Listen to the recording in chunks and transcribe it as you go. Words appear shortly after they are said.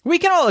We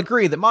can all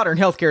agree that modern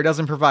healthcare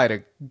doesn't provide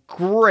a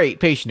great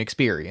patient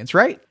experience,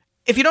 right?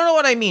 If you don't know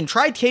what I mean,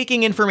 try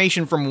taking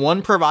information from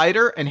one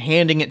provider and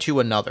handing it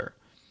to another.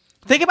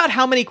 Think about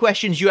how many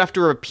questions you have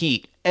to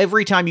repeat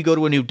every time you go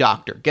to a new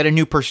doctor, get a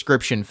new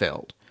prescription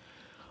filled.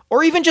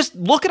 Or even just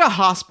look at a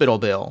hospital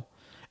bill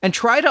and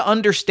try to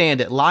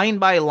understand it line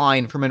by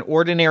line from an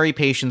ordinary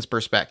patient's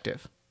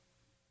perspective.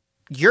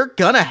 You're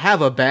gonna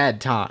have a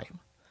bad time.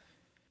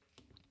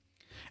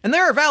 And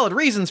there are valid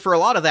reasons for a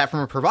lot of that from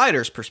a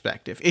provider's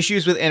perspective.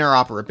 Issues with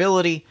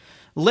interoperability,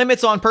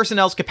 limits on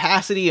personnel's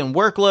capacity and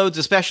workloads,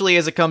 especially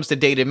as it comes to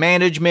data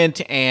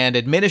management and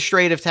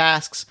administrative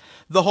tasks,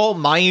 the whole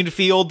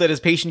minefield that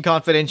is patient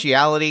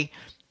confidentiality.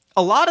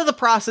 A lot of the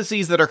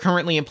processes that are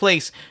currently in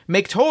place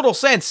make total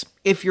sense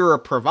if you're a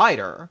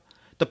provider.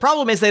 The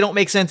problem is they don't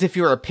make sense if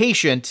you're a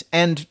patient,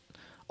 and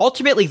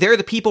ultimately they're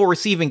the people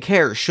receiving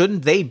care.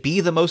 Shouldn't they be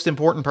the most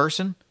important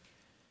person?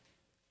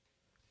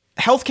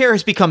 Healthcare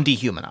has become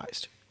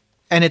dehumanized.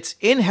 And it's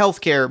in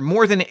healthcare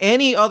more than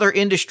any other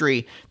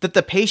industry that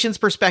the patient's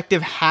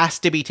perspective has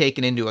to be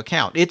taken into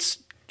account. It's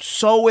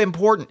so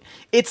important.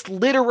 It's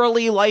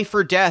literally life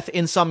or death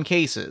in some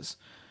cases.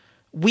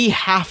 We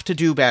have to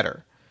do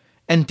better.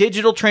 And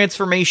digital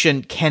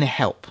transformation can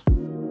help.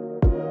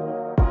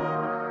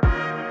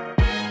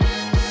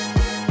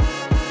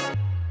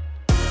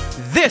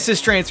 This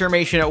is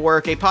Transformation at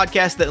Work, a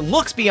podcast that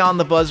looks beyond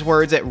the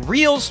buzzwords at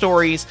real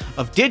stories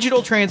of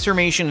digital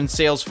transformation and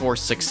Salesforce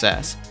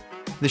success.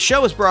 The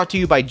show is brought to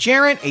you by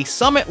Gerent, a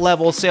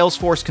summit-level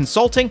Salesforce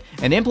consulting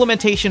and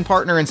implementation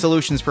partner and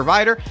solutions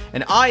provider,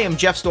 and I am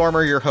Jeff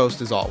Stormer, your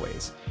host as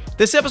always.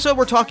 This episode,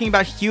 we're talking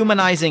about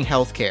humanizing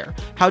healthcare,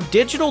 how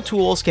digital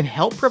tools can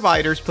help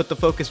providers put the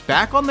focus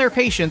back on their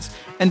patients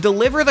and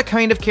deliver the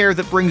kind of care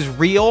that brings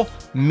real,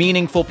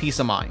 meaningful peace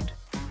of mind.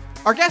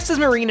 Our guest is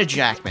Marina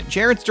Jackman,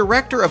 Gerent's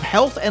Director of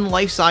Health and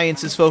Life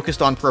Sciences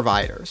focused on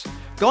providers.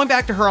 Going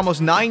back to her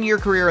almost 9-year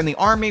career in the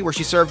Army, where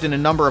she served in a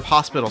number of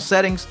hospital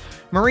settings,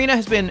 Marina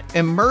has been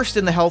immersed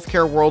in the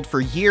healthcare world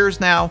for years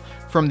now.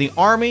 From the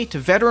Army to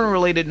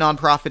veteran-related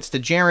nonprofits to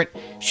Gerent,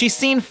 she's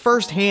seen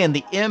firsthand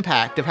the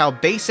impact of how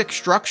basic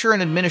structure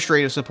and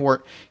administrative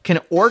support can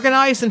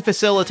organize and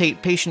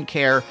facilitate patient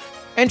care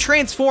and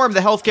transform the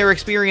healthcare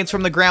experience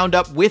from the ground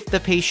up with the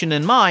patient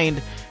in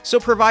mind, so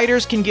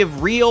providers can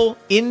give real,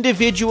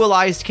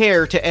 individualized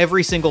care to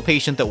every single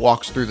patient that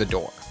walks through the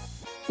door.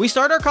 We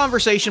start our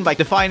conversation by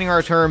defining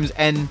our terms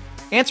and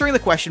answering the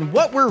question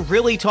what we're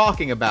really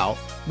talking about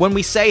when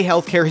we say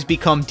healthcare has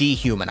become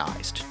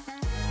dehumanized.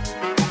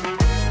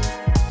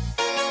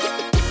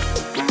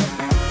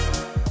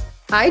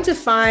 I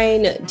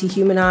define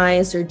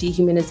dehumanized or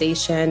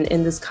dehumanization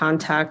in this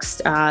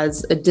context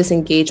as a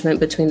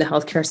disengagement between the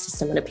healthcare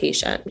system and a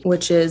patient,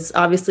 which is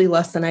obviously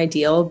less than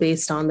ideal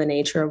based on the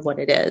nature of what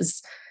it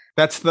is.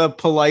 That's the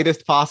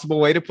politest possible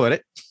way to put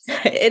it.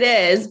 It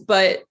is,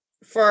 but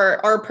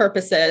for our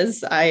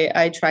purposes,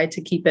 I try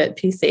to keep it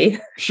PC.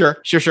 Sure.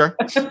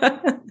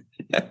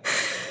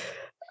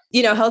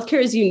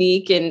 Healthcare is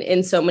unique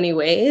in so many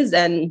ways,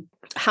 and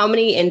how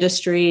many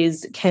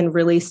industries can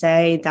really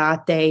say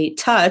that they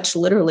touch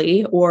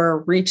literally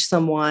or reach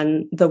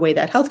someone the way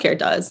that healthcare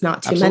does?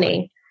 Not too Absolutely.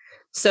 many.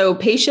 So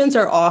patients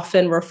are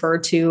often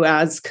referred to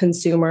as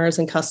consumers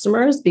and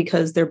customers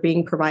because they're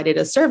being provided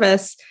a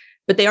service,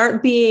 but they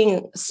aren't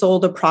being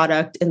sold a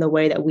product in the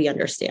way that we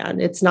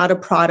understand. It's not a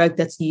product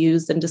that's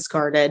used and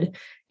discarded.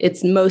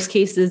 In most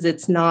cases,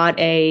 it's not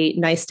a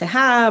nice to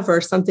have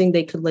or something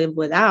they could live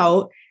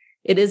without.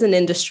 It is an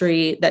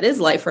industry that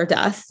is life or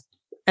death.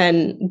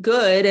 And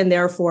good and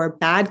therefore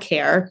bad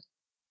care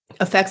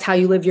affects how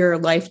you live your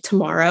life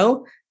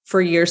tomorrow for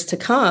years to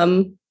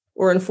come,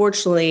 or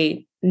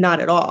unfortunately,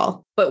 not at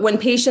all. But when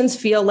patients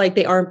feel like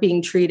they aren't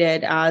being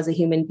treated as a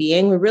human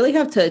being, we really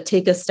have to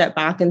take a step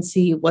back and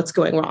see what's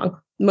going wrong.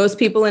 Most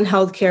people in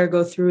healthcare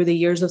go through the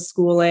years of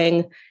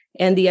schooling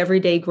and the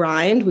everyday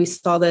grind. We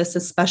saw this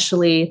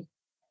especially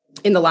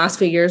in the last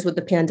few years with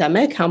the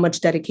pandemic, how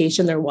much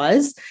dedication there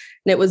was.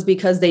 And it was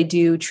because they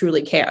do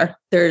truly care.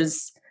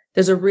 There's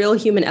a real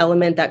human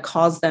element that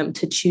caused them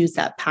to choose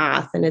that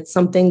path. And it's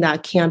something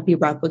that can't be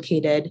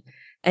replicated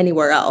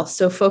anywhere else.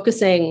 So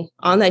focusing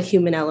on that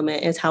human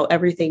element is how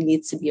everything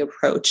needs to be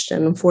approached.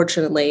 And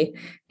unfortunately,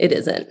 it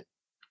isn't.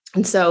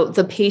 And so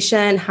the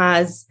patient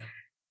has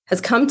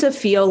come to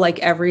feel like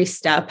every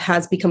step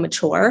has become a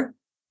chore.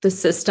 The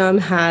system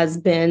has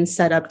been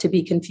set up to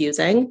be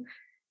confusing.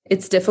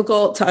 It's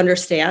difficult to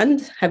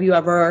understand. Have you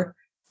ever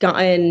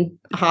gotten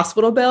a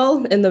hospital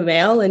bill in the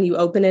mail and you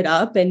open it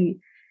up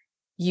and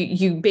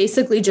you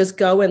basically just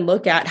go and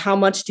look at how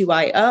much do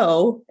I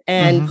owe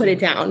and put it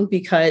down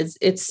because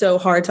it's so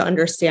hard to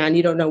understand.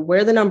 You don't know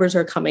where the numbers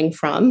are coming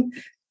from.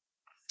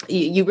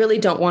 You really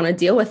don't want to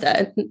deal with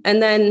it.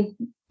 And then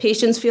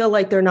patients feel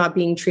like they're not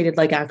being treated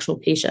like actual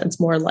patients,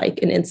 more like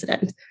an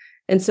incident.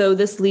 And so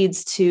this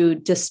leads to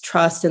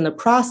distrust in the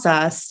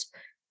process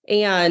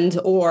and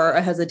or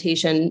a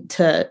hesitation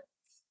to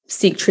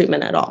seek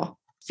treatment at all.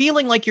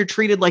 Feeling like you're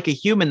treated like a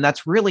human,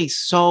 that's really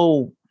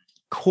so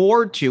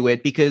core to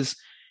it because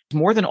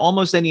more than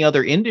almost any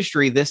other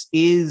industry, this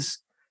is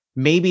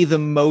maybe the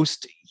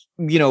most,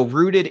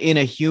 rooted in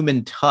a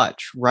human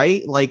touch,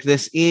 right? Like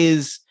this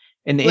is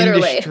an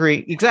Literally.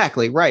 industry.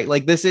 Exactly. Right.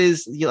 Like this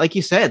is, like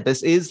you said,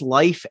 this is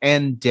life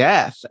and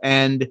death.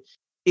 And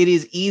it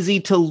is easy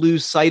to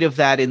lose sight of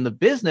that in the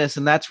business.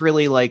 And that's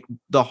really like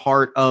the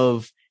heart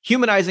of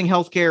humanizing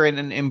healthcare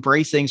and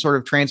embracing sort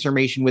of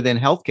transformation within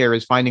healthcare,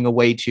 is finding a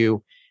way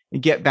to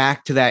get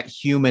back to that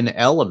human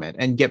element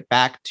and get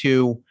back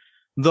to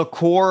the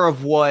core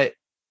of what,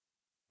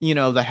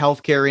 the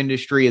healthcare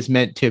industry is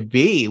meant to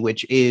be,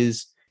 which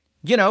is,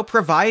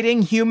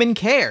 providing human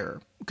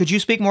care. Could you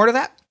speak more to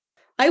that?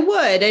 I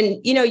would. And,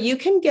 you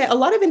can get, a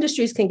lot of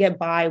industries can get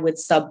by with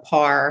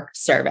subpar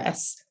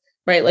service,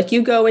 right? Like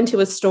you go into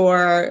a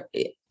store,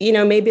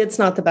 maybe it's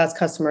not the best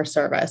customer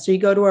service, or you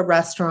go to a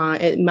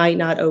restaurant, it might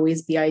not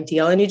always be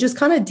ideal. And you just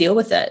kind of deal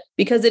with it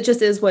because it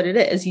just is what it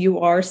is. You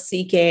are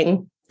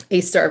seeking a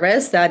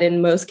service that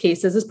in most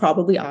cases is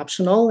probably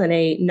optional and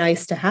a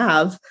nice to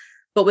have.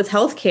 But with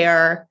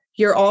healthcare,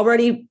 you're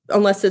already,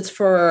 unless it's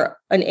for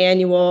an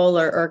annual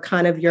or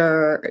kind of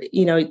your,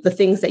 the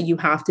things that you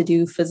have to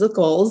do,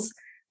 physicals,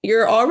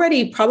 you're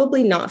already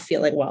probably not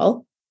feeling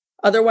well.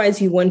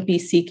 Otherwise, you wouldn't be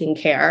seeking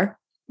care,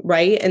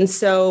 right? And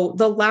so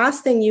the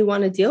last thing you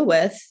want to deal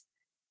with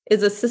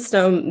is a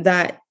system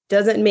that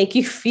doesn't make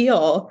you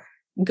feel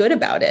good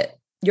about it.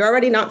 You're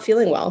already not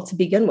feeling well to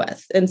begin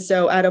with. And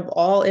so out of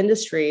all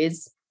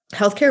industries,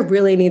 healthcare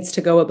really needs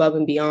to go above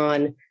and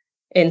beyond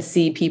and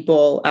see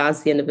people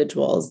as the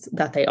individuals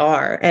that they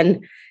are.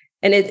 And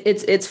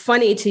it's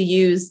funny to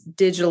use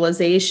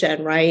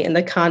digitalization, right, in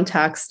the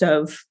context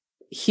of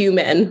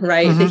human,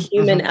 right, the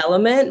human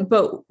element.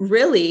 But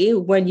really,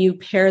 when you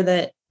pair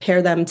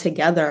them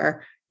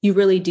together, you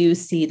really do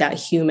see that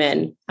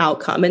human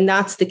outcome. And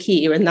that's the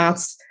key. And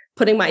that's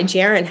putting my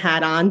Gerent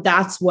hat on.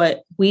 That's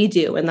what we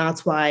do. And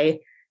that's why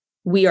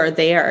we are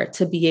there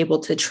to be able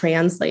to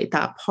translate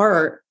that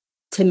part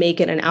to make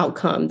it an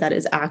outcome that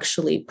is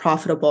actually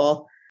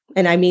profitable.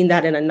 And I mean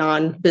that in a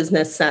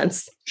non-business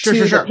sense to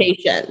the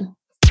patient.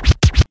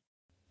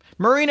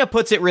 Marina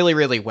puts it really,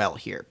 really well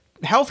here.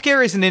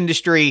 Healthcare is an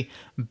industry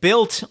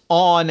built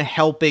on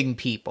helping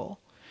people.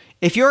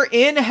 If you're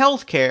in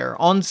healthcare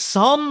on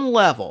some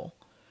level,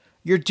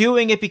 you're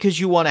doing it because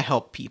you want to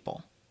help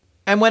people.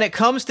 And when it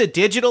comes to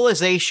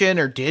digitalization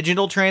or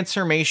digital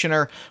transformation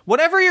or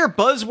whatever your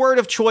buzzword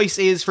of choice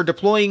is for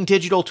deploying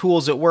digital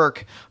tools at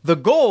work, the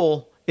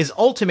goal is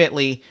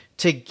ultimately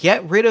to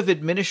get rid of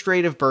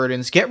administrative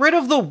burdens, get rid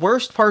of the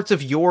worst parts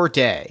of your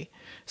day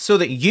so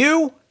that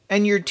you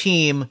and your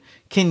team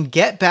can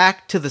get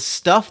back to the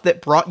stuff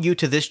that brought you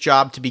to this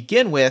job to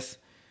begin with.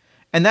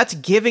 And that's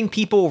giving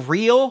people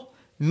real,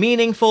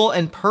 meaningful,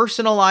 and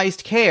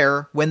personalized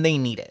care when they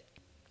need it.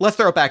 Let's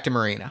throw it back to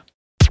Marina.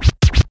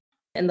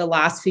 And the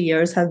last few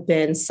years have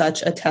been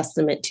such a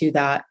testament to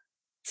that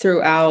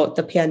throughout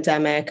the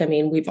pandemic. I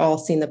mean, we've all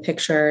seen the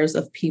pictures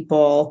of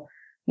people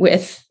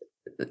with,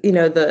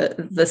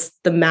 the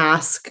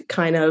mask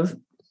kind of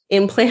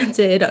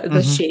implanted,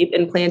 the shape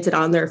implanted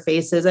on their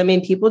faces. I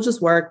mean, people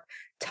just work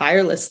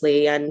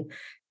tirelessly, and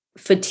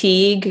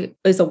fatigue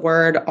is a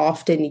word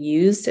often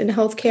used in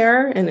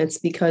healthcare, and it's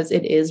because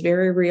it is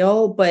very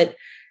real. But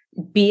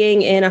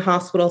being in a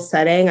hospital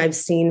setting, I've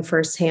seen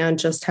firsthand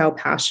just how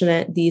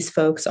passionate these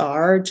folks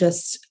are.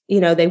 Just,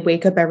 they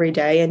wake up every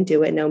day and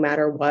do it no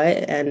matter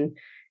what.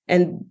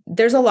 And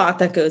there's a lot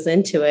that goes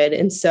into it.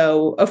 And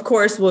so, of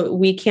course,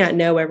 we can't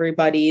know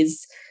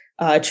everybody's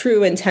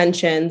true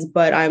intentions,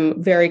 but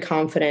I'm very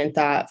confident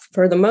that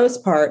for the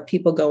most part,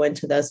 people go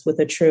into this with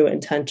a true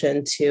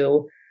intention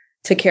to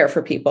care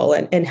for people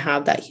and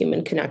have that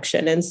human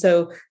connection. And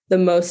so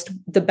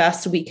the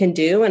best we can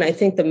do, and I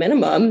think the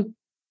minimum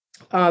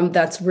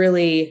that's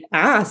really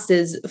asked,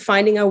 is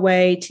finding a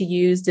way to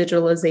use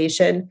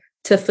digitalization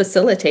to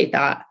facilitate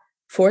that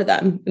for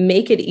them,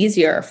 make it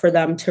easier for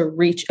them to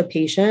reach a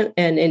patient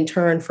and in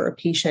turn for a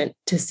patient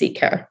to seek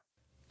care.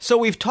 So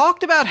we've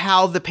talked about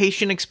how the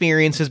patient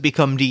experience has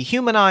become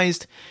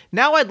dehumanized.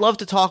 Now I'd love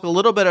to talk a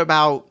little bit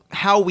about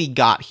how we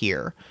got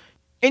here.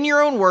 In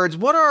your own words,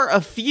 what are a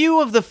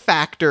few of the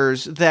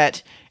factors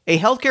that a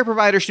healthcare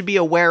provider should be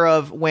aware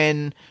of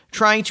when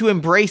trying to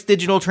embrace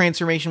digital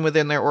transformation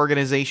within their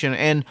organization,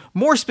 and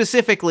more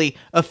specifically,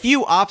 a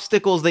few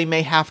obstacles they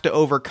may have to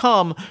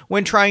overcome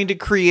when trying to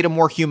create a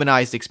more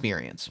humanized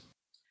experience?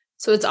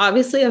 So it's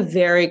obviously a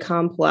very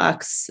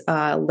complex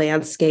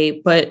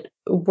landscape, but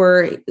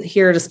we're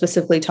here to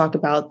specifically talk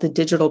about the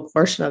digital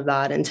portion of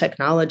that and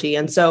technology.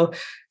 And so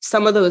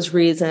some of those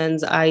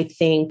reasons I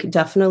think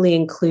definitely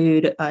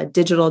include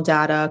digital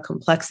data,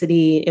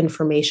 complexity,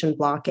 information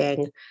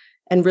blocking,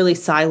 and really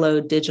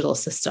siloed digital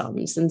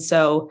systems. And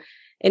so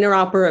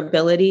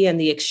interoperability and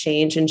the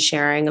exchange and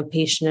sharing of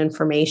patient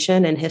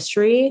information and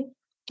history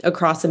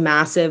across a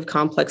massive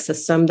complex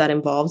system that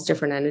involves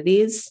different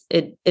entities,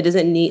 it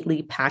isn't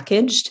neatly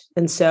packaged.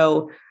 And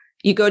so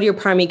you go to your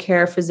primary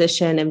care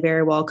physician and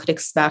very well could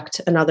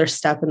expect another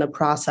step in the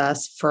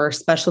process for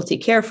specialty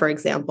care, for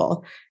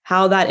example.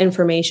 How that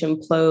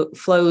information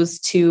flows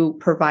to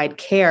provide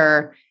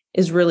care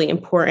is really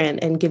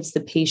important and gives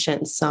the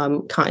patient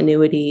some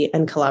continuity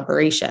and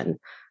collaboration.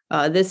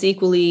 This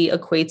equally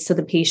equates to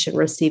the patient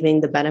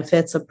receiving the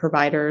benefits of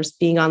providers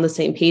being on the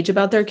same page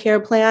about their care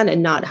plan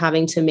and not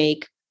having to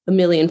make a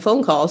million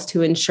phone calls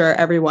to ensure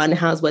everyone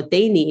has what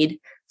they need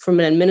from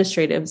an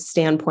administrative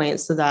standpoint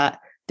so that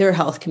their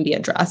health can be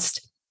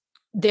addressed.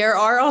 There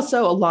are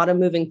also a lot of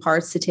moving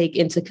parts to take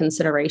into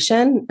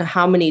consideration.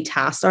 How many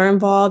tasks are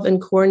involved in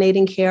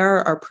coordinating care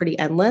are pretty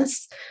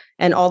endless,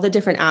 and all the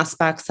different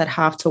aspects that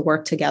have to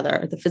work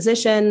together: the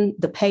physician,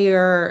 the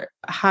payer,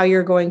 how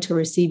you're going to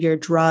receive your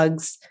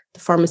drugs, the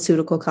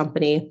pharmaceutical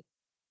company.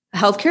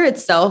 Healthcare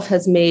itself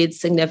has made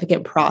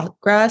significant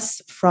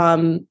progress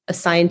from a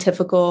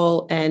scientific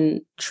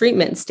and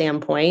treatment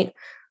standpoint,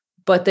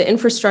 but the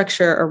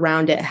infrastructure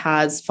around it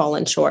has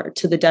fallen short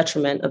to the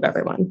detriment of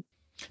everyone.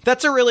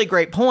 That's a really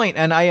great point,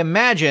 and I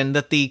imagine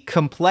that the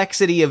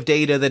complexity of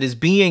data that is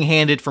being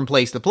handed from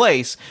place to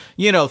place,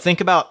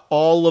 think about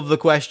all of the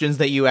questions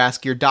that you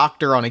ask your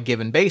doctor on a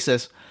given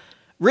basis,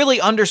 really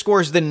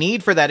underscores the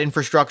need for that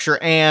infrastructure.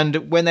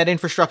 And when that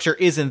infrastructure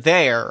isn't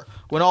there,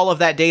 when all of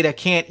that data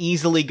can't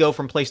easily go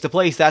from place to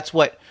place, that's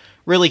what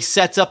really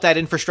sets up that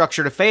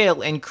infrastructure to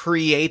fail and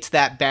creates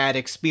that bad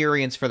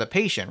experience for the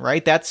patient,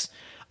 right?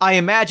 I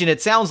imagine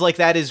it sounds like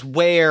that is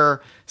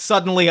where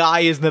suddenly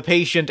I, as the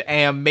patient,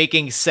 am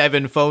making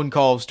 7 phone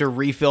calls to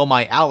refill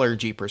my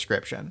allergy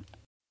prescription.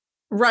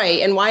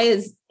 Right. And why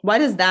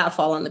does that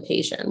fall on the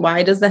patient?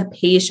 Why does the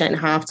patient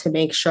have to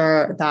make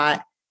sure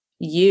that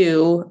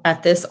you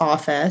at this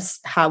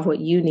office have what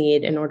you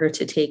need in order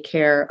to take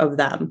care of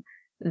them?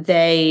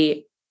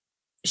 They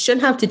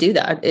shouldn't have to do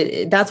that.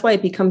 That's why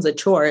it becomes a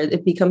chore.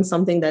 It becomes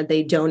something that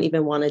they don't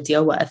even want to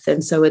deal with.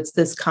 And so it's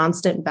this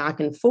constant back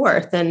and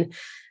forth.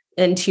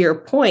 And to your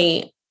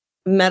point,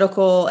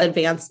 medical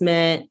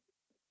advancement,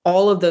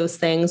 all of those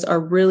things are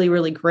really,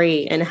 really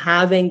great. And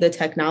having the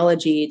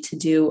technology to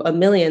do a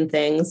million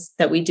things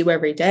that we do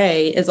every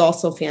day is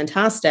also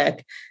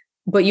fantastic.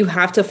 But you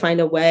have to find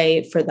a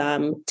way for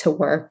them to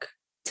work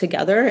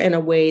together in a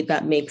way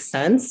that makes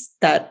sense,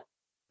 that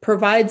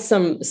provides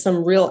some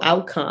real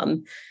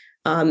outcome.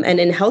 And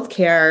in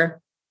healthcare,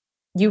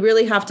 you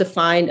really have to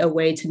find a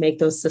way to make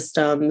those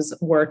systems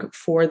work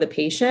for the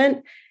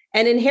patient.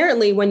 And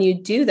inherently, when you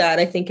do that,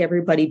 I think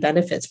everybody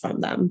benefits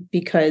from them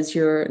because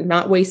you're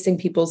not wasting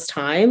people's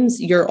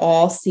times. You're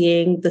all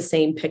seeing the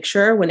same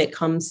picture when it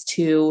comes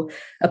to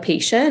a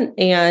patient.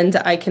 And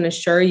I can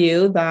assure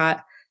you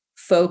that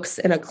folks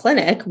in a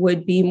clinic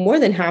would be more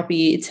than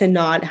happy to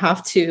not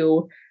have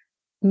to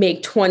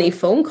make 20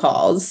 phone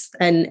calls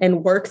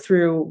and work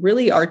through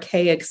really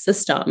archaic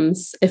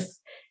systems.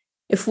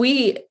 If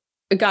we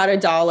got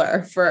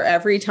 $1 for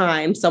every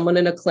time someone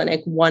in a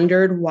clinic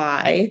wondered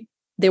why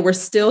they were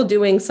still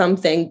doing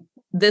something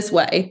this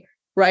way,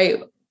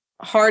 right?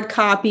 Hard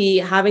copy,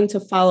 having to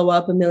follow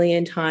up a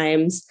million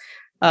times,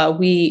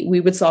 we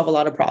would solve a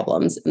lot of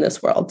problems in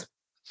this world.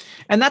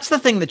 And that's the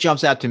thing that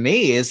jumps out to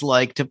me is,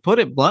 like, to put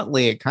it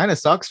bluntly, it kind of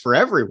sucks for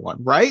everyone,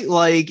 right?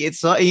 Like,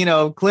 it's,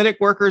 clinic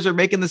workers are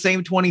making the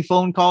same 20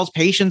 phone calls.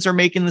 Patients are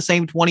making the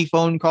same 20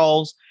 phone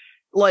calls.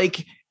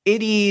 Like,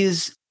 it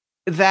is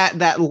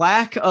that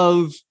lack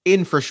of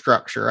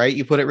infrastructure, right?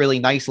 You put it really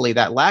nicely.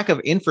 That lack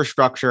of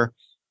infrastructure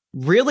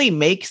really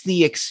makes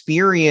the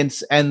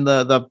experience and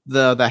the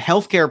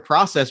healthcare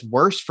process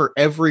worse for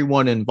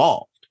everyone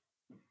involved.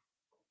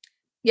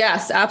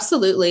 Yes,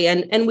 absolutely.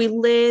 And we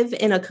live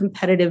in a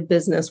competitive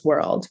business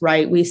world,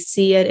 right? We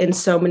see it in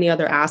so many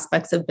other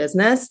aspects of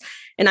business.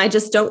 And I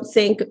just don't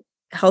think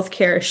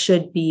healthcare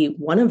should be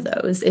one of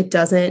those. It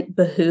doesn't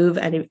behoove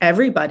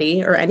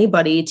everybody or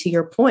anybody, to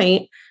your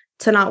point,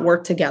 to not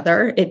work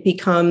together. It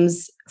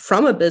becomes,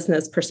 from a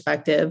business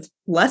perspective,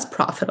 less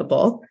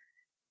profitable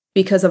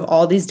because of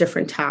all these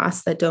different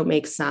tasks that don't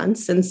make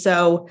sense. And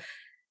so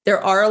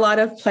there are a lot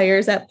of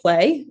players at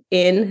play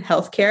in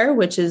healthcare,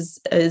 which is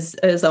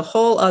a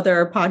whole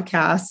other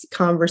podcast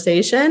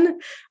conversation.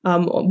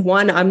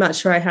 One I'm not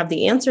sure I have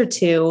the answer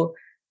to,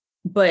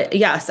 but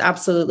yes,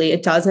 absolutely.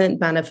 It doesn't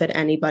benefit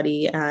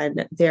anybody.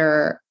 And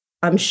there,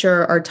 I'm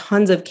sure, are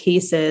tons of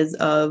cases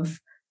of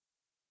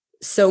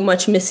so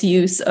much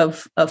misuse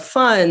of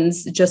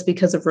funds just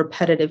because of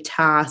repetitive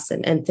tasks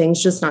and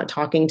things just not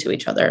talking to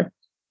each other.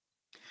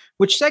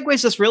 Which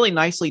segues us really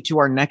nicely to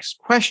our next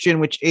question,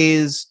 which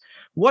is,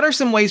 what are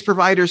some ways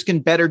providers can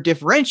better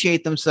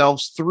differentiate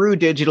themselves through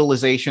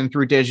digitalization,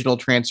 through digital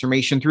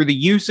transformation, through the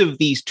use of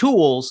these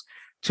tools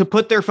to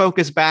put their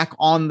focus back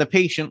on the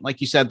patient,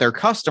 like you said, their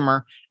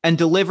customer, and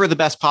deliver the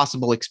best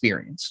possible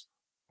experience?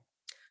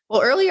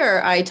 Well,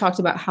 earlier I talked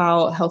about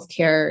how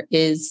healthcare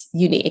is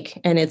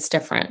unique and it's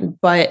different,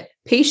 but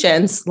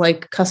patients,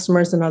 like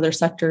customers in other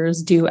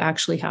sectors, do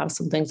actually have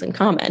some things in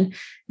common.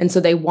 And so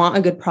they want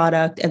a good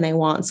product and they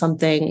want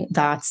something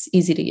that's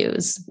easy to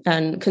use.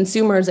 And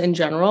consumers in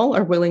general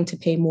are willing to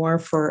pay more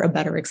for a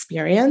better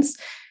experience.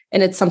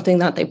 And it's something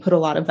that they put a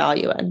lot of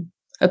value in.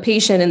 A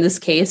patient in this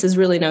case is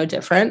really no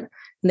different.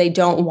 They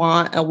don't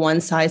want a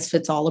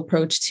one-size-fits-all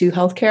approach to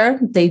healthcare.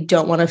 They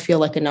don't want to feel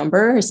like a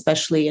number,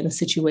 especially in a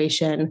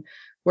situation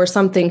where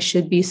something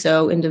should be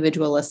so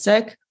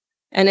individualistic.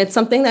 And it's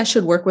something that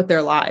should work with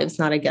their lives,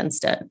 not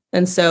against it.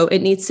 And so it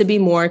needs to be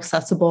more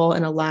accessible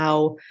and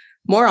allow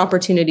more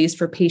opportunities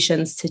for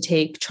patients to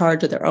take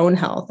charge of their own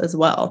health as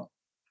well.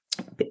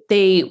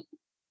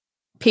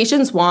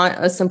 Patients want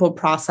a simple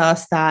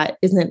process that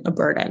isn't a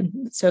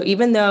burden. So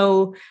even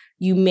though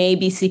you may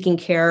be seeking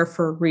care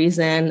for a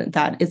reason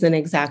that isn't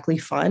exactly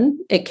fun,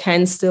 it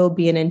can still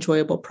be an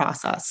enjoyable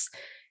process.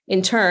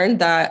 In turn,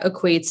 that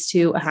equates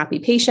to a happy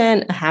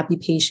patient. A happy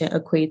patient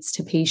equates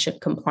to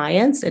patient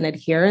compliance and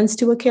adherence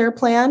to a care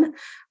plan,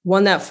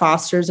 one that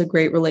fosters a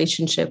great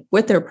relationship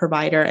with their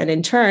provider. And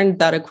in turn,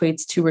 that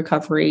equates to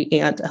recovery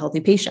and a healthy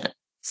patient.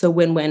 So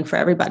win-win for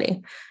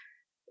everybody.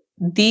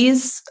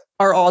 These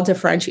are all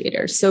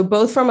differentiators. So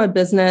both from a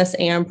business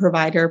and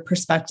provider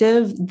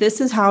perspective, this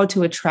is how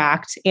to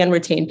attract and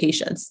retain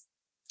patients.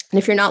 And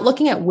if you're not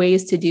looking at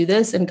ways to do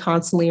this and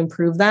constantly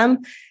improve them,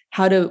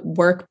 how to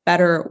work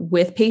better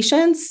with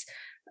patients,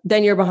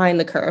 then you're behind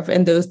the curve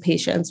and those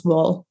patients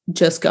will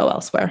just go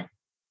elsewhere.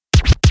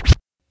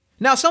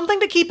 Now, something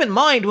to keep in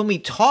mind when we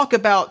talk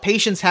about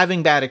patients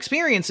having bad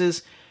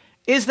experiences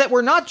is that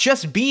we're not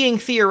just being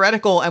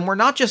theoretical and we're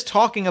not just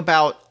talking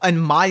about a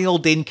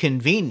mild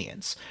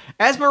inconvenience.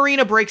 As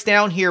Marina breaks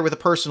down here with a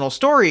personal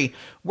story,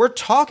 we're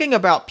talking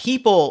about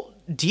people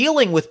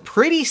dealing with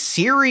pretty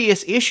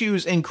serious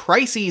issues and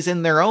crises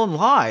in their own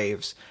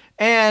lives.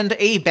 And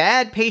a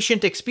bad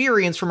patient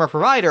experience from a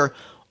provider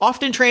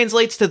often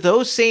translates to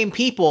those same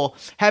people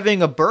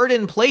having a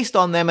burden placed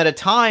on them at a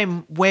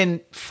time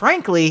when,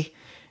 frankly,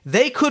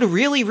 they could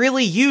really,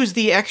 really use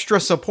the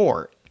extra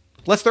support.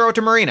 Let's throw it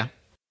to Marina.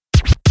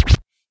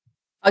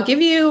 I'll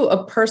give you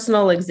a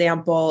personal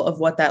example of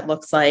what that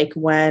looks like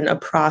when a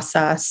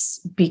process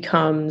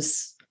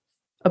becomes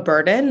a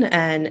burden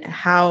and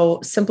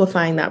how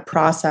simplifying that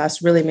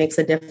process really makes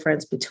a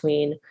difference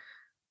between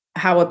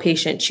how a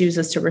patient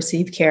chooses to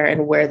receive care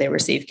and where they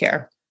receive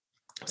care.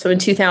 So in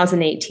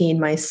 2018,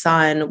 my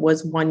son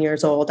was 1 year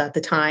old at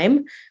the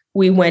time.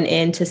 We went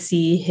in to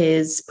see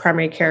his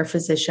primary care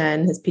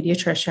physician, his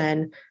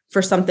pediatrician,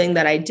 for something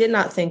that I did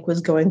not think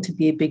was going to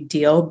be a big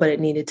deal, but it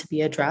needed to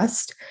be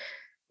addressed.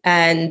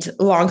 And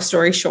long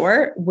story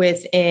short,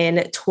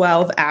 within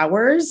 12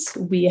 hours,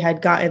 we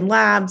had gotten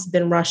labs,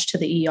 been rushed to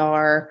the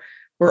ER.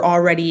 We're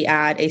already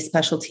at a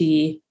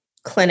specialty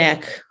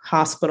clinic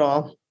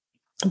hospital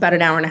about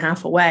an hour and a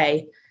half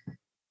away.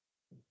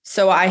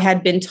 So I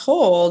had been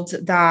told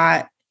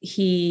that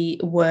he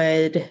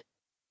would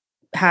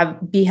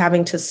be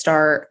having to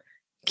start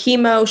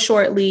chemo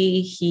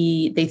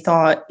shortly. They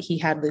thought he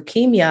had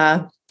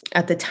leukemia.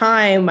 At the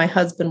time, my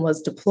husband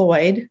was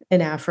deployed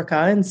in Africa,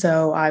 and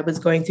so I was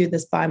going through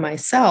this by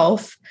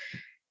myself.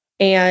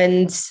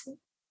 And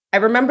I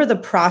remember the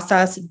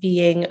process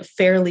being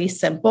fairly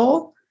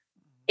simple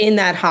in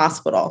that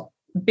hospital.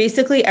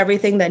 Basically,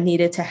 everything that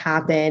needed to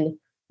happen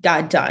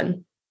got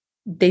done.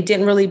 They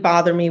didn't really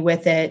bother me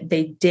with it.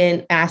 They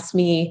didn't ask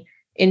me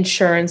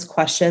insurance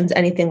questions,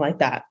 anything like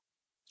that.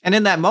 And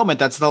in that moment,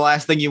 that's the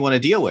last thing you want to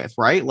deal with,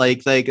 right?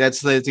 Like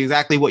that's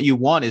exactly what you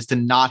want, is to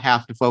not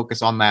have to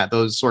focus on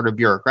those sort of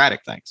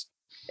bureaucratic things.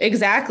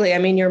 Exactly. I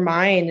mean, your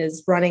mind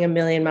is running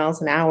 1,000,000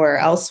 miles an hour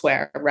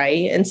elsewhere,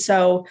 right? And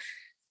so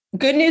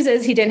good news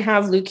is he didn't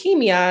have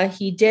leukemia.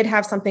 He did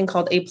have something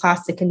called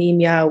aplastic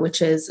anemia, which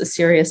is a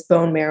serious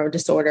bone marrow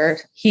disorder.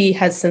 He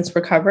has since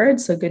recovered,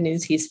 so good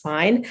news, he's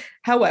fine.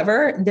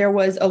 However, there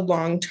was a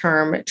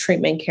long-term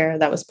treatment care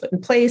that was put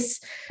in place.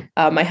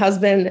 My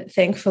husband,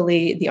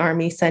 thankfully, the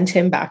Army sent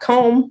him back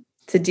home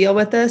to deal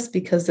with this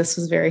because this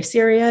was very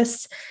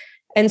serious.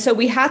 And so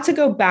we had to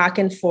go back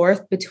and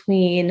forth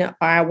between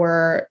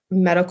our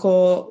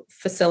medical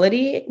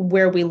facility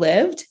where we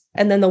lived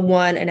and then the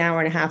one an hour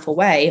and a half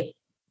away.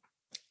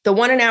 The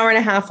one an hour and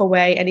a half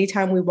away,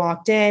 anytime we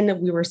walked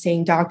in, we were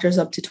seeing doctors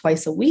up to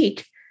twice a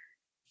week.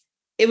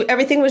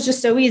 Everything was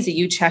just so easy.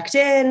 You checked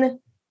in.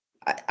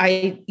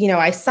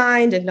 I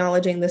signed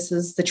acknowledging this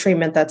is the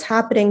treatment that's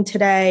happening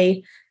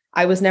today.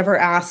 I was never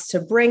asked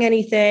to bring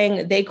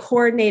anything. They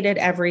coordinated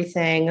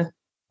everything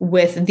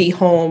with the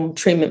home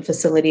treatment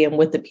facility and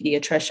with the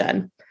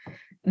pediatrician.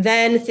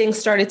 Then things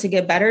started to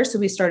get better. So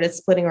we started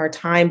splitting our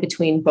time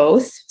between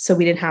both. So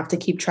we didn't have to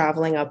keep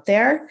traveling up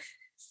there.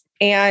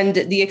 And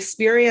the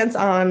experience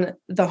on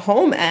the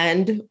home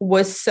end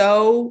was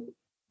so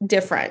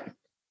different.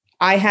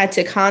 I had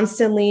to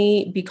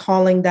constantly be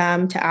calling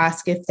them to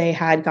ask if they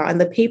had gotten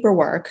the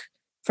paperwork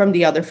from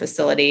the other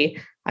facility.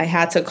 I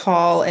had to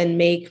call and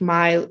make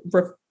my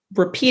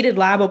repeated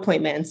lab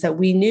appointments that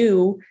we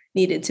knew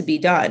needed to be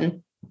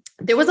done.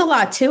 There was a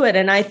lot to it.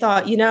 And I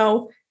thought,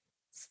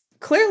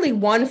 clearly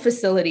one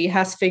facility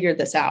has figured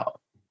this out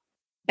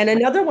and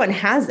another one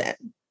hasn't.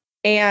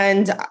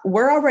 And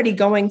we're already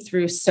going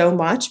through so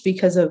much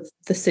because of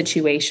the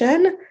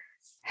situation.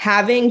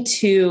 Having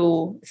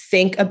to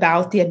think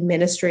about the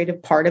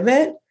administrative part of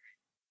it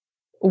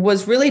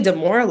was really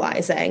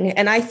demoralizing.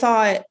 And I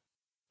thought,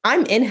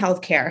 I'm in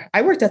healthcare.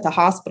 I worked at the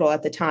hospital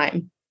at the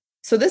time.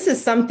 So this is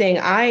something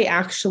I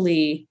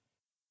actually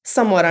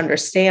somewhat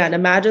understand.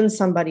 Imagine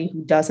somebody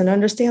who doesn't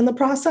understand the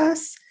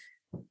process.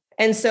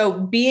 And so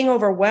being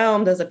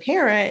overwhelmed as a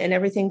parent and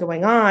everything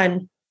going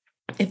on,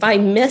 if I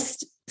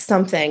missed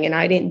something and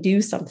I didn't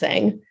do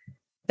something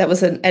that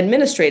was an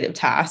administrative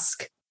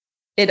task,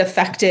 it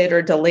affected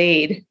or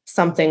delayed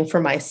something for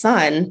my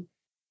son.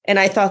 And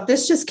I thought,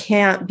 this just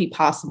can't be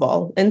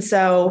possible. And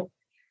so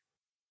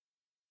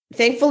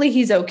thankfully,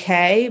 he's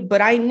okay.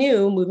 But I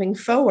knew moving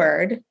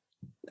forward,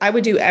 I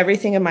would do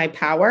everything in my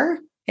power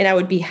and I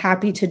would be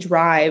happy to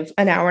drive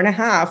an hour and a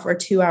half or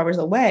 2 hours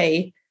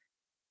away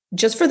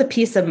just for the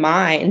peace of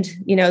mind.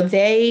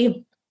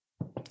 They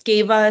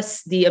gave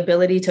us the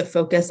ability to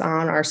focus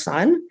on our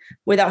son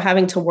without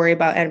having to worry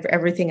about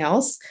everything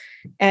else.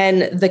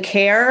 And the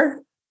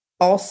care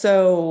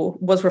also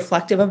was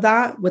reflective of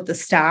that with the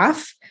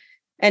staff.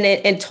 And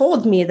it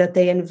told me that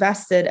they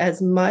invested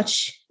as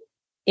much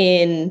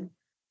in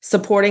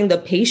supporting the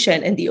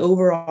patient and the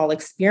overall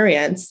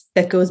experience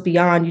that goes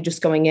beyond you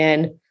just going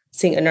in,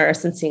 seeing a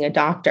nurse and seeing a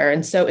doctor.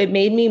 And so it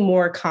made me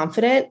more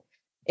confident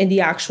in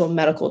the actual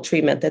medical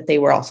treatment that they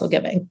were also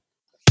giving.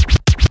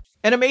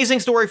 An amazing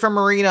story from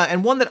Marina,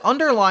 and one that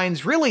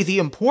underlines really the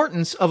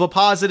importance of a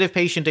positive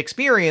patient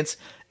experience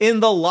in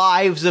the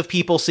lives of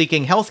people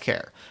seeking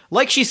healthcare.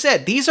 Like she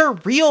said, these are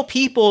real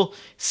people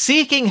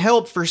seeking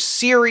help for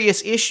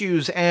serious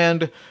issues,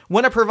 and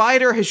when a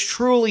provider has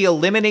truly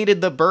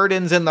eliminated the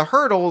burdens and the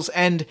hurdles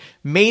and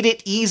made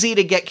it easy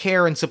to get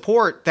care and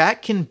support,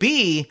 that can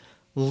be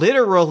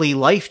literally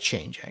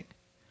life-changing.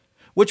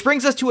 Which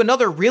brings us to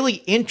another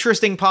really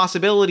interesting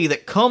possibility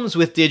that comes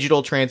with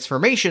digital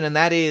transformation, and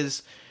that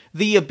is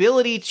the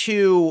ability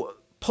to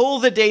pull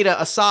the data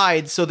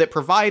aside so that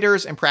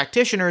providers and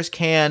practitioners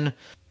can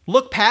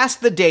look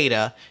past the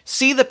data,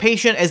 see the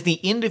patient as the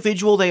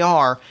individual they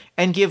are,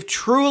 and give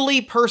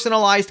truly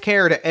personalized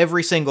care to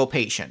every single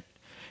patient.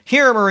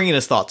 Here are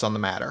Marina's thoughts on the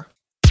matter.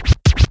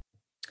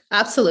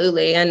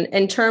 Absolutely.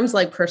 And terms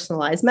like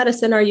personalized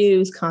medicine are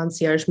used,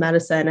 concierge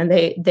medicine, and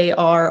they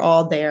are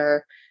all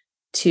there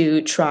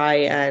to try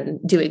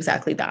and do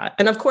exactly that.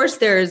 And of course,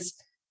 there's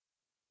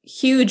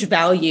huge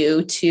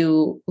value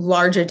to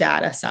larger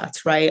data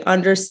sets, right?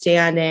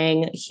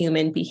 Understanding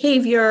human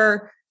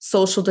behavior,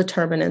 social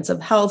determinants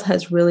of health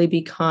has really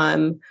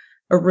become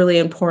a really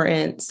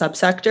important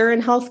subsector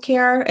in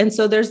healthcare. And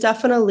so there's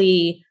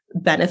definitely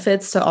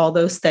benefits to all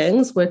those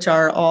things, which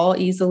are all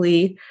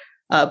easily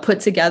put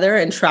together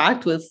and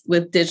tracked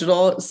with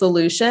digital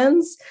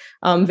solutions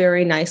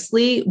very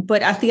nicely.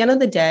 But at the end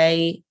of the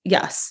day,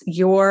 yes,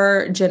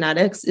 your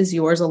genetics is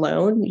yours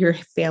alone. Your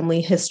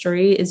family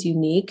history is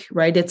unique,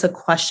 right? It's a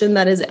question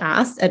that is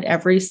asked at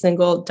every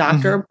single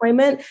doctor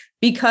appointment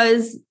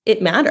because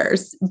it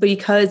matters,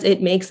 because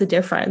it makes a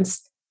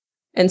difference.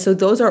 And so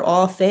those are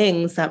all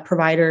things that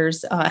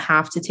providers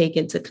have to take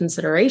into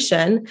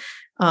consideration.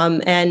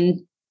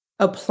 And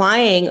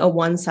applying a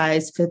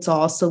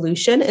one-size-fits-all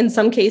solution in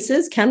some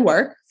cases can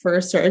work for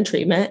a certain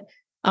treatment,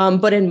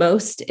 but in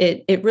most,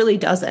 it really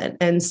doesn't.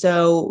 And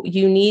so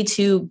you need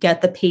to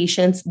get the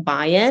patient's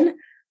buy-in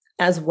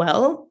as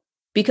well,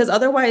 because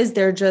otherwise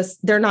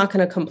they're not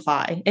going to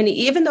comply. And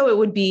even though it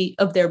would be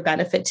of their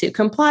benefit to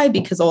comply,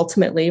 because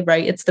ultimately,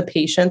 right, it's the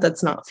patient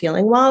that's not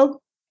feeling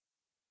well,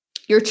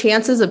 your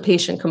chances of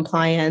patient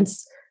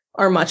compliance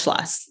are much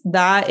less.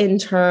 That in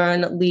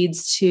turn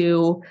leads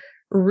to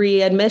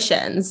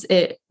readmissions.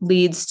 It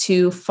leads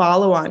to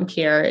follow-on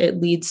care.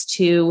 It leads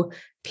to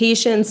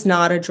patients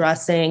not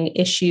addressing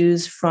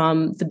issues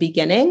from the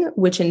beginning,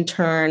 which in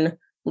turn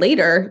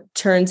later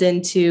turns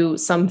into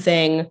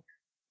something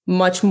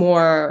much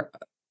more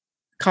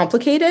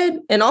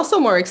complicated and also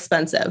more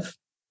expensive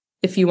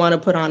if you want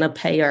to put on a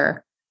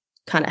payer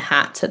kind of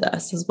hat to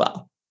this as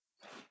well.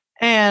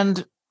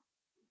 And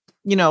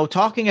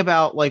talking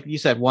about, like you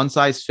said, one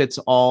size fits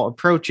all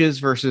approaches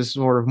versus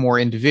sort of more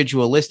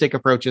individualistic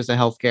approaches to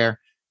healthcare.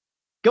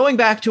 Going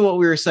back to what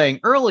we were saying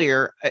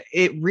earlier,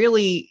 it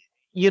really,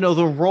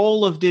 the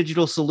role of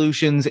digital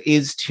solutions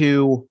is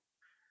to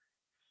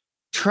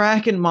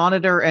track and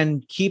monitor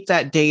and keep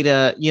that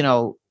data,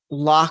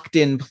 locked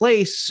in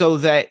place so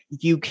that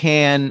you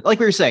can, like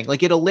we were saying,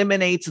 like it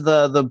eliminates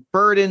the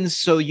burdens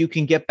so you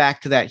can get back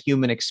to that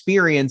human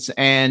experience.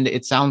 And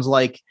it sounds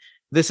like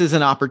this is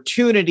an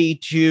opportunity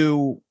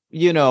to,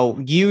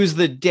 use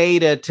the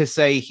data to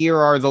say, here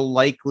are the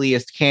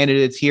likeliest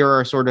candidates. Here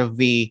are sort of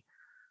the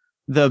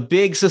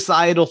big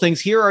societal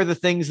things. Here are the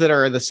things that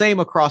are the same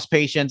across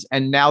patients.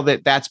 And now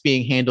that that's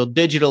being handled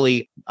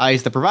digitally, I,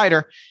 as the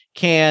provider,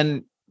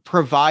 can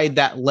provide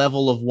that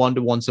level of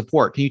one-to-one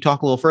support. Can you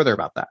talk a little further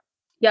about that?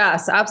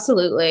 Yes,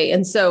 absolutely.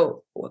 And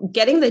so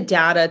getting the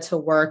data to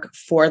work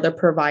for the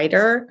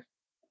provider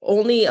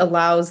only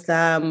allows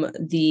them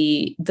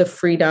the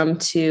freedom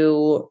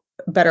to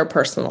better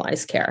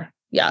personalize care.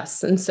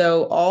 Yes. And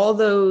so all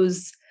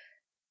those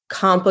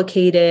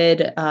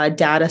complicated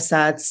data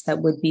sets that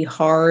would be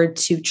hard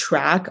to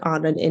track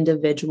on an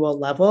individual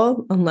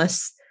level,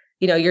 unless,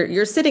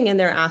 you're sitting in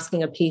there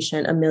asking a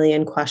patient a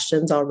million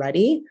questions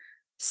already.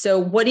 So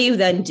what do you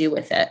then do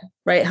with it,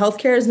 right?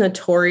 Healthcare is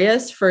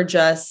notorious for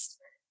just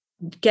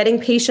getting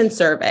patient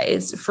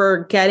surveys,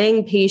 for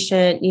getting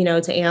patient,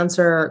 to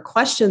answer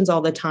questions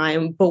all the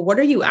time. But what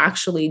are you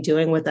actually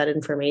doing with that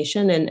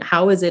information? And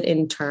how is it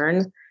in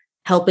turn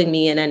helping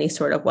me in any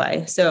sort of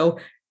way? So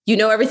you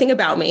know everything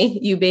about me.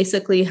 You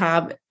basically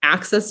have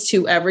access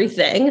to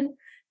everything.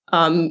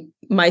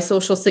 My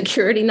social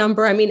security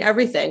number,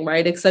 everything,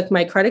 right? Except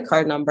my credit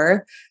card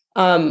number.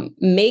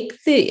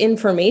 Make the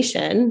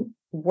information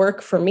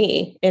work for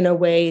me in a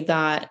way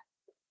that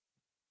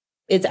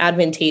is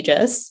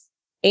advantageous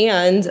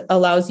and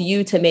allows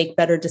you to make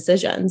better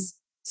decisions.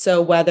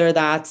 So whether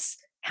that's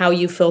how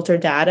you filter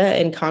data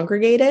and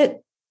congregate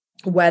it,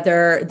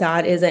 whether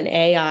that is an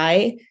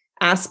AI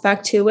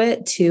aspect to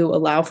it to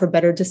allow for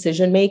better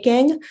decision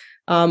making,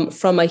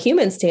 from a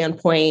human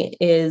standpoint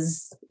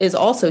is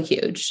also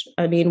huge.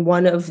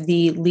 One of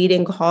the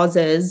leading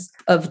causes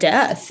of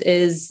death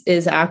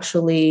is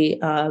actually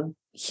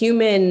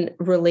human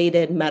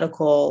related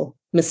medical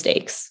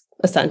mistakes,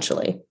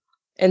 essentially.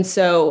 And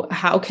so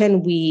how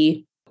can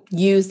we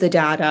use the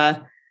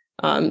data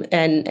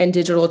and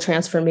digital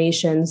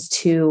transformations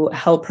to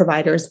help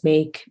providers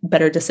make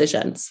better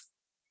decisions?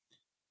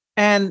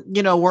 And,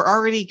 we're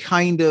already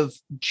kind of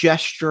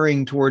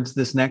gesturing towards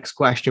this next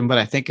question, but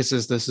I think this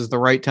is the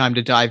right time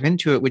to dive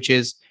into it, which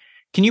is,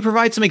 can you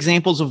provide some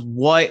examples of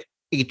what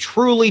a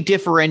truly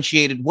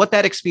differentiated, what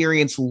that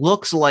experience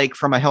looks like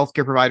from a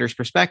healthcare provider's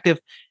perspective,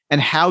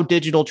 and how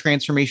digital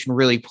transformation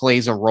really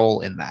plays a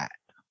role in that?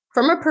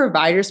 From a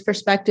provider's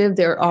perspective,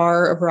 there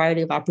are a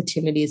variety of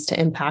opportunities to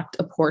impact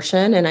a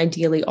portion and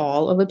ideally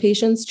all of a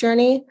patient's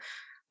journey.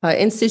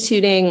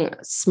 Instituting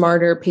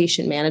smarter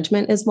patient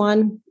management is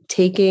one.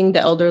 Taking the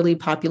elderly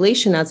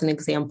population as an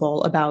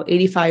example, about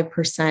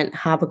 85%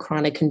 have a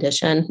chronic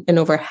condition and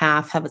over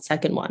half have a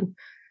second one.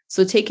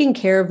 So taking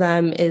care of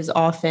them is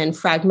often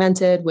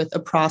fragmented with a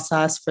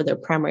process for their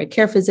primary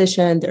care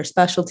physician, their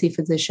specialty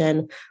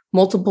physician,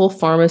 multiple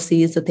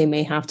pharmacies that they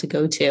may have to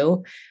go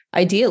to.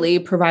 Ideally,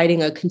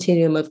 providing a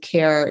continuum of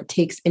care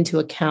takes into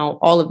account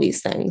all of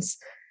these things.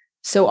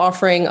 So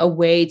offering a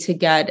way to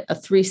get a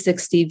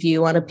 360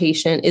 view on a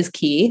patient is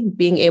key.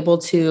 Being able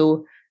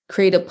to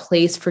create a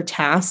place for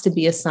tasks to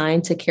be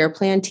assigned to care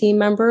plan team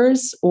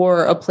members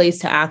or a place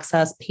to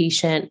access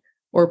patient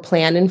or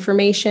plan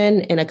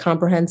information in a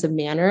comprehensive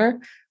manner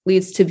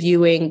leads to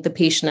viewing the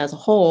patient as a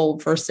whole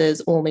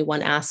versus only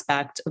one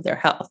aspect of their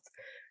health.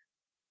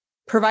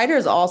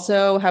 Providers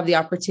also have the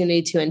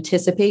opportunity to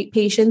anticipate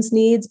patients'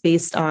 needs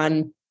based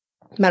on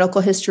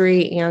medical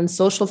history and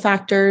social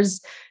factors.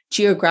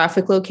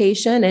 Geographic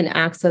location and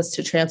access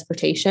to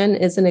transportation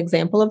is an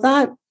example of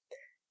that.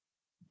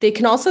 They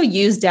can also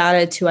use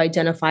data to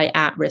identify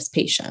at-risk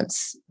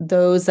patients,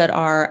 those that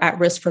are at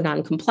risk for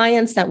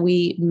noncompliance that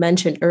we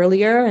mentioned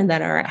earlier and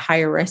that are at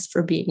higher risk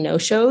for being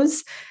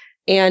no-shows.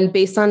 And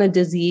based on a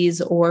disease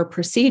or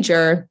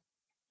procedure,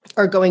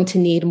 are going to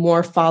need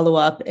more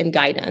follow-up and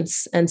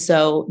guidance. And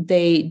so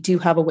they do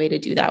have a way to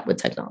do that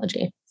with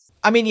technology.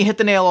 You hit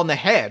the nail on the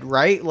head,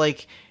 right?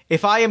 Like,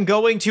 if I am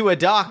going to a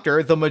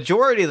doctor, the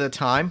majority of the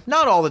time,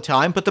 not all the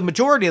time, but the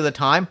majority of the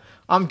time,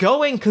 I'm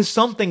going because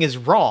something is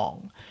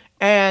wrong.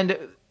 And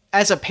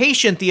as a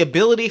patient, the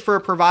ability for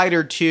a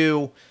provider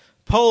to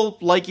pull,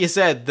 like you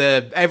said,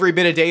 every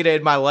bit of data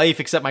in my life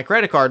except my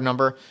credit card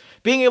number,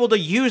 being able to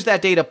use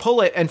that data,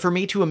 pull it, and for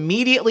me to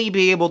immediately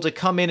be able to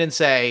come in and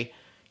say,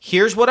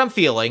 here's what I'm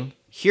feeling,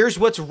 here's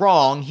what's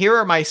wrong, here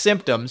are my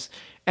symptoms,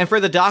 and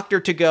for the doctor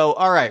to go,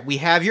 all right, we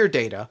have your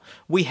data,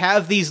 we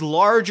have these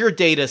larger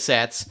data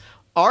sets,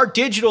 our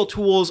digital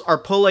tools are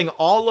pulling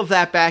all of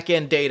that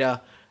back-end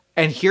data,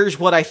 and here's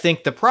what I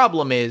think the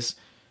problem is.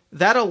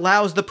 That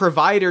allows the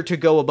provider to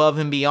go above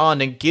and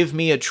beyond and give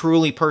me a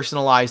truly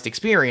personalized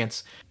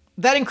experience.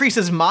 That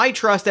increases my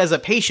trust as a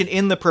patient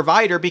in the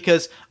provider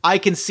because I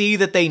can see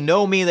that they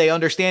know me, they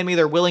understand me,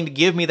 they're willing to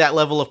give me that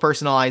level of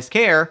personalized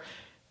care.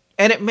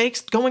 And it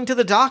makes going to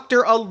the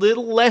doctor a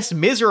little less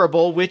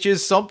miserable, which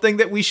is something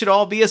that we should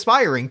all be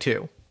aspiring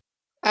to.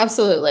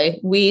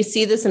 Absolutely. We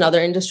see this in other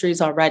industries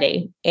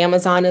already.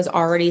 Amazon is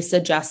already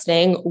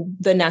suggesting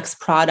the next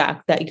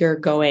product that you're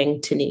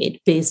going to need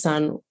based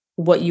on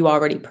what you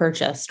already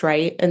purchased,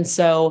 right? And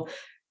so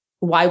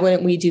why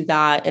wouldn't we do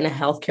that in a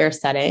healthcare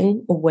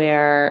setting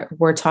where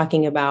we're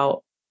talking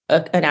about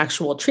an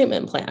actual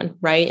treatment plan,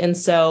 right? And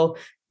so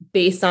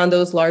based on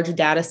those larger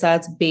data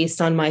sets, based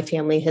on my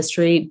family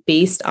history,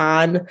 based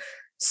on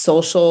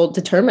social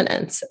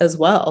determinants as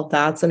well,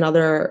 that's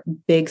another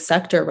big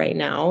sector right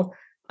now.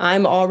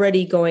 I'm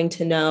already going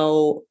to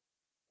know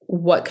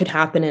what could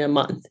happen in a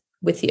month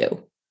with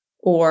you.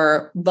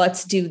 Or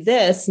let's do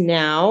this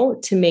now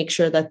to make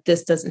sure that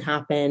this doesn't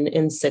happen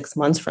in 6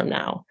 months from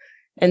now.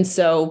 And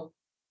so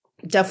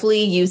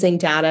definitely using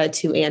data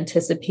to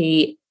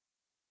anticipate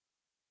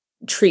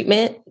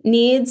treatment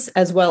needs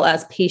as well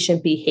as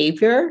patient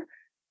behavior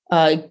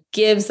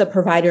gives the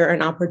provider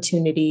an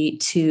opportunity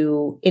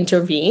to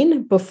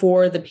intervene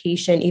before the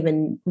patient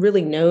even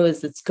really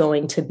knows it's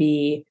going to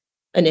be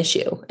an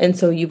issue. And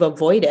so you've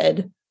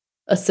avoided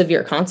a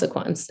severe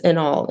consequence in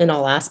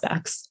all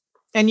aspects.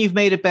 And you've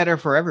made it better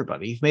for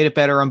everybody. You've made it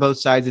better on both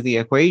sides of the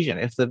equation.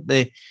 If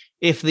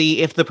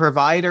the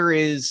provider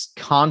is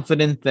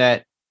confident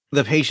that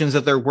the patients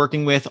that they're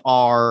working with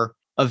are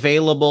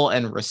available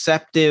and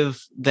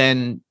receptive,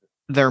 then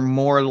they're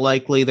more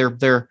likely,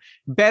 they're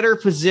better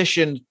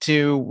positioned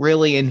to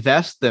really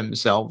invest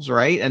themselves,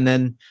 right? And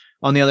then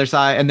on the other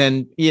side, and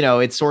then,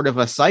 it's sort of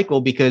a cycle,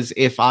 because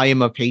if I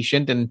am a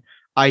patient and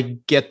I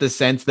get the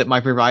sense that my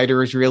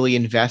provider is really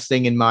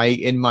investing in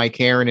my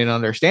care and in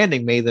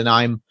understanding me, then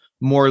I'm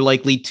more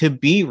likely to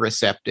be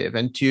receptive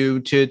and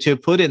to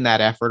put in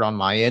that effort on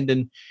my end.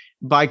 And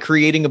by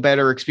creating a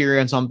better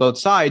experience on both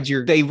sides,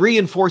 they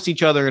reinforce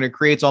each other, and it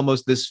creates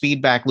almost this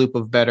feedback loop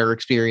of better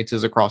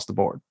experiences across the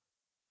board.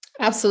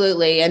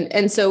 Absolutely.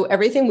 And so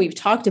everything we've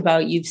talked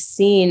about, you've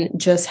seen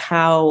just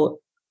how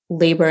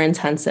labor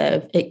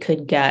intensive it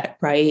could get,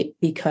 right?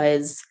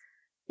 Because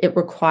it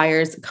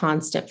requires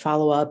constant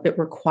follow-up. It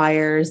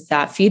requires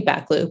that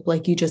feedback loop,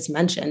 like you just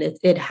mentioned.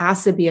 It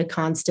has to be a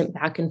constant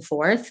back and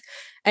forth.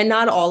 And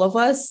not all of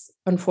us,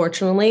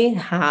 unfortunately,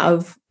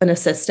 have an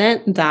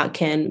assistant that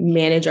can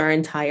manage our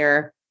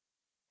entire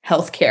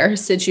healthcare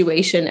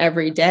situation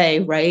every day,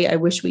 right? I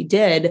wish we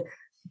did.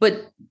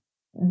 But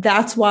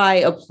that's why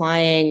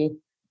applying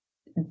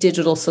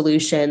digital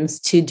solutions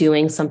to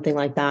doing something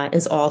like that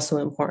is also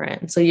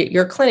important. So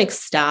your clinic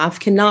staff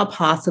cannot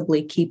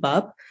possibly keep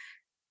up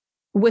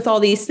with all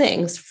these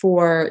things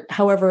for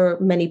however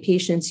many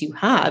patients you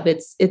have.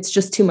 It's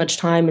just too much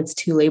time. It's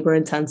too labor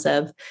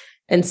intensive.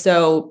 And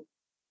so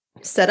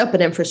set up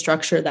an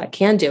infrastructure that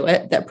can do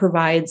it, that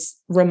provides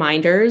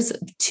reminders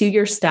to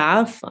your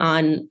staff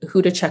on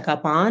who to check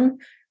up on,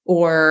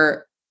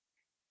 or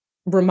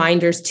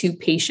reminders to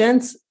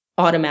patients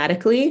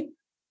automatically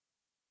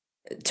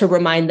to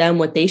remind them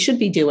what they should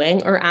be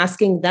doing, or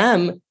asking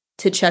them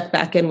to check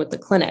back in with the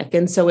clinic.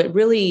 And so it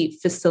really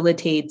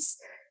facilitates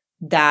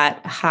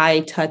that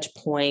high touch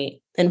point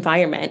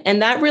environment.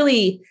 And that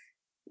really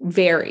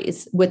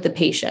varies with the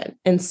patient.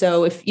 And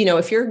so if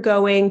you're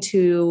going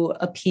to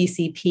a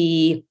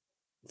PCP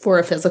for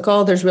a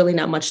physical, there's really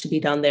not much to be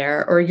done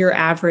there, or your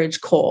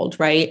average cold,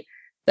 right?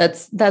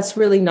 That's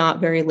really not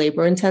very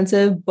labor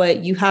intensive,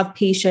 but you have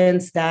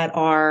patients that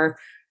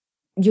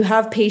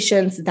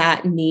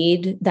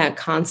need that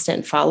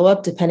constant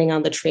follow-up depending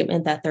on the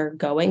treatment that they're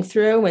going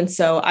through. And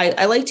so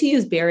I like to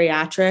use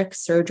bariatric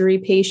surgery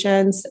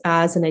patients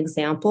as an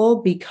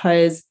example,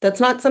 because that's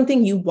not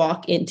something you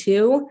walk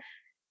into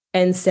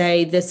and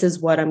say, this is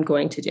what I'm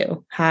going to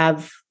do,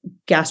 have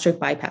gastric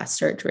bypass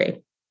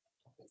surgery.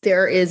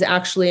 There is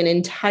actually an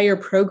entire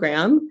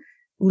program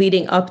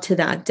leading up to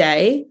that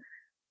day,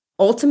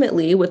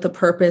 ultimately with the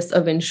purpose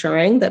of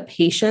ensuring that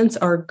patients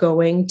are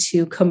going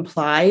to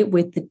comply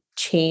with the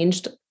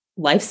changed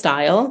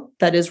lifestyle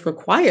that is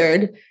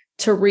required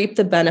to reap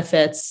the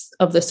benefits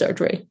of the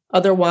surgery.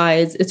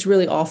 Otherwise, it's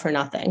really all for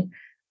nothing.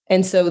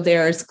 And so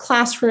there's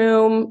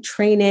classroom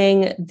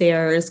training,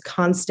 there's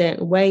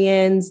constant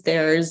weigh-ins,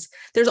 there's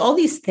all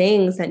these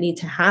things that need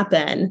to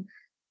happen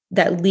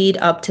that lead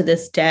up to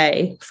this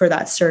day for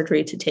that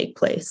surgery to take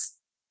place.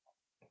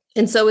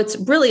 And so it's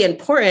really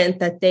important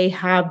that they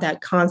have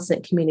that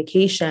constant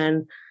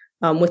communication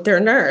with their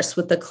nurse,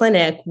 with the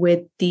clinic,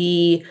 with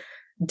the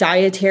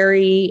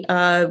dietary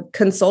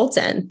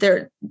consultant.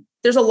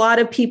 There's a lot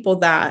of people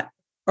that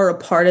are a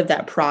part of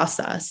that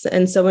process.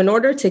 And so in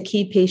order to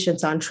keep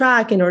patients on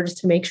track, in order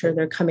to make sure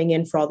they're coming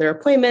in for all their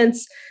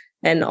appointments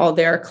and all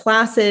their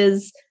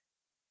classes,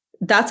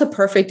 that's a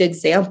perfect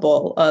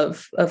example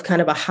of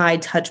kind of a high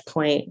touch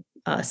point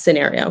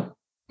scenario.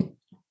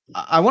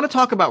 I want to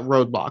talk about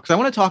roadblocks. I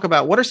want to talk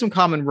about what are some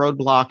common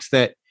roadblocks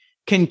that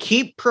can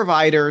keep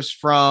providers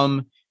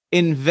from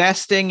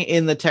investing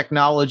in the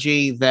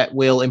technology that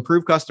will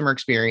improve customer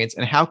experience,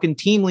 and how can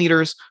team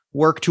leaders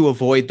work to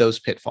avoid those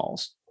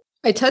pitfalls?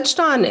 I touched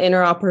on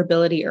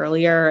interoperability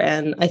earlier,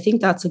 and I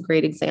think that's a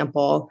great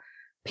example.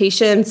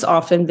 Patients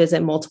often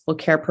visit multiple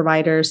care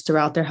providers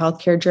throughout their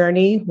healthcare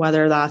journey,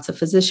 whether that's a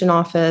physician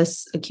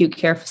office, acute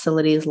care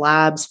facilities,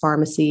 labs,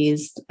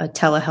 pharmacies, a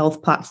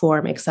telehealth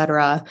platform, et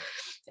cetera.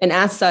 And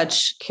as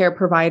such, care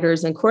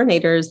providers and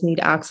coordinators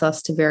need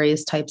access to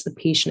various types of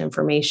patient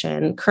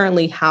information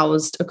currently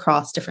housed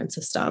across different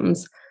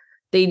systems.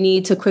 They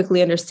need to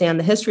quickly understand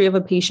the history of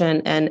a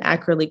patient and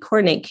accurately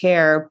coordinate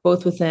care,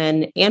 both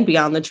within and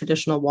beyond the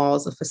traditional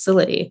walls of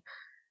facility.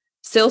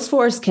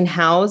 Salesforce can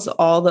house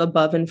all the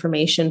above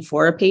information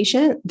for a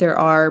patient. There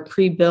are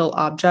pre-built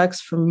objects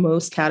for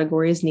most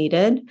categories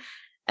needed.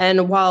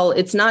 And while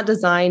it's not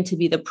designed to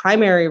be the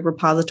primary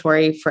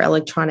repository for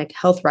electronic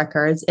health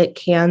records, it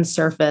can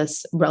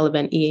surface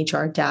relevant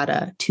EHR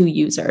data to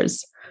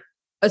users.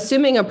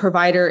 Assuming a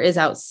provider is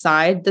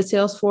outside the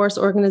Salesforce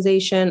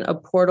organization, a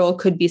portal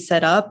could be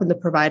set up and the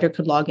provider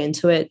could log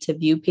into it to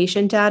view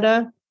patient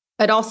data.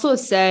 I'd also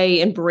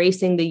say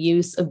embracing the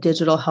use of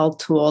digital health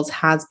tools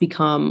has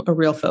become a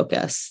real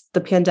focus.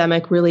 The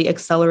pandemic really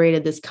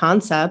accelerated this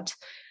concept,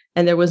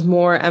 and there was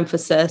more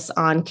emphasis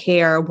on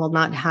care while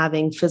not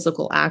having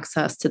physical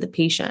access to the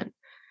patient.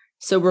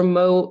 So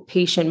remote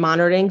patient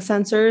monitoring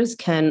sensors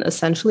can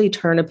essentially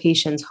turn a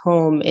patient's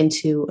home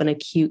into an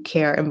acute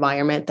care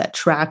environment that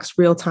tracks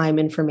real-time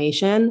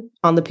information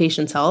on the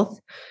patient's health.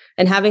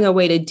 And having a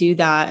way to do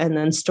that and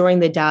then storing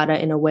the data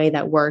in a way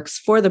that works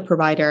for the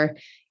provider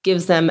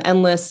gives them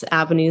endless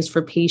avenues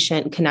for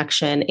patient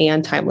connection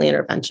and timely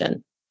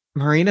intervention.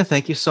 Marina,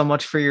 thank you so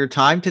much for your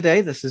time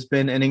today. This has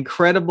been an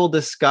incredible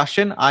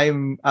discussion.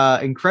 I'm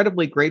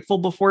incredibly grateful.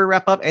 Before we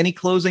wrap up, any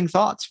closing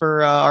thoughts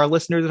for our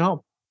listeners at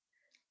home?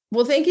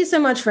 Well, thank you so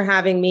much for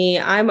having me.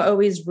 I'm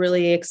always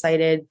really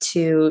excited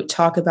to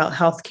talk about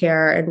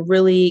healthcare and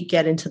really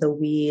get into the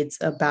weeds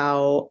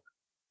about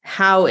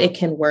how it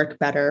can work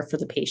better for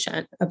the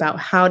patient, about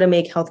how to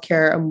make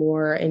healthcare a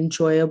more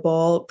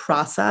enjoyable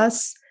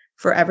process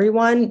for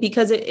everyone,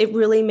 because it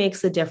really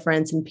makes a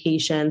difference in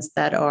patients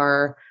that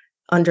are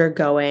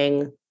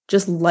undergoing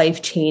just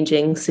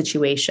life-changing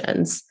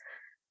situations.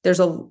 There's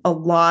a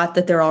lot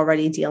that they're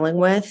already dealing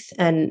with,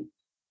 and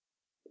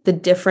the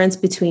difference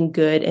between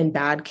good and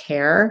bad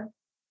care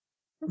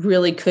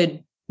really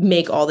could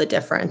make all the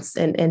difference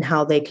in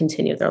how they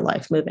continue their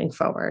life moving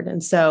forward.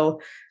 And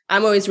so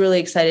I'm always really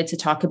excited to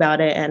talk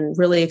about it and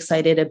really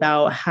excited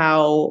about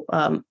how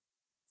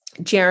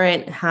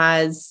Gerent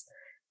has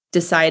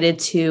decided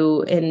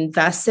to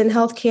invest in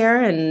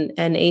healthcare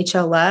and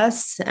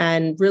HLS,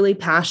 and really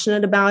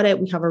passionate about it.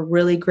 We have a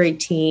really great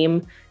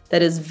team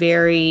that is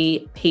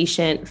very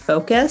patient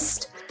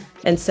focused.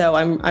 And so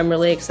I'm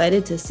really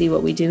excited to see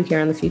what we do here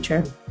in the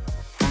future.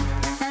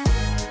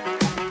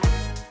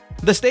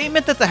 The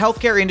statement that the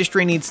healthcare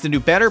industry needs to do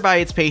better by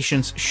its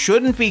patients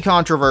shouldn't be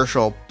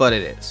controversial, but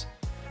it is.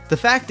 The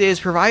fact is,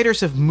 providers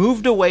have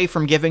moved away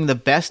from giving the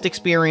best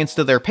experience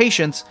to their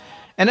patients,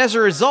 and as a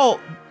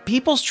result,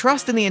 people's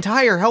trust in the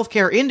entire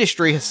healthcare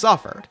industry has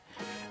suffered.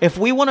 If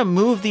we want to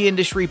move the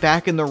industry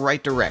back in the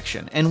right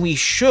direction, and we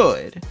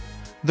should,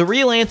 the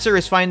real answer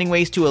is finding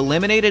ways to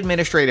eliminate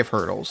administrative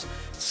hurdles,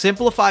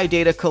 simplify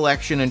data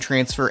collection and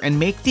transfer, and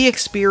make the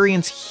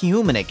experience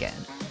human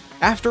again.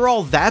 After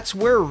all, that's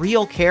where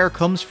real care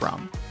comes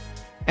from.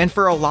 And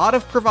for a lot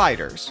of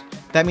providers,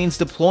 that means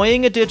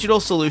deploying a digital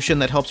solution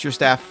that helps your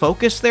staff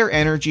focus their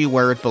energy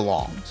where it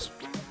belongs: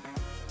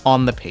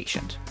 on the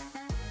patient.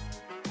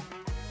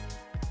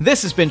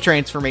 This has been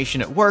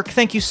Transformation at Work.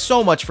 Thank you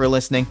so much for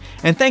listening,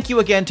 and thank you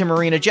again to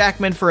Marina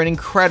Jackman for an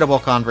incredible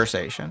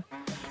conversation.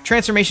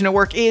 Transformation at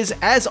Work is,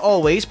 as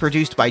always,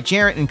 produced by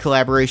Gerent in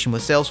collaboration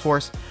with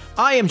Salesforce.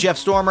 I am Jeff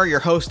Stormer, your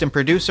host and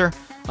producer.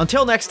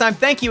 Until next time,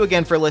 thank you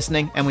again for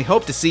listening, and we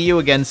hope to see you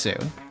again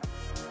soon.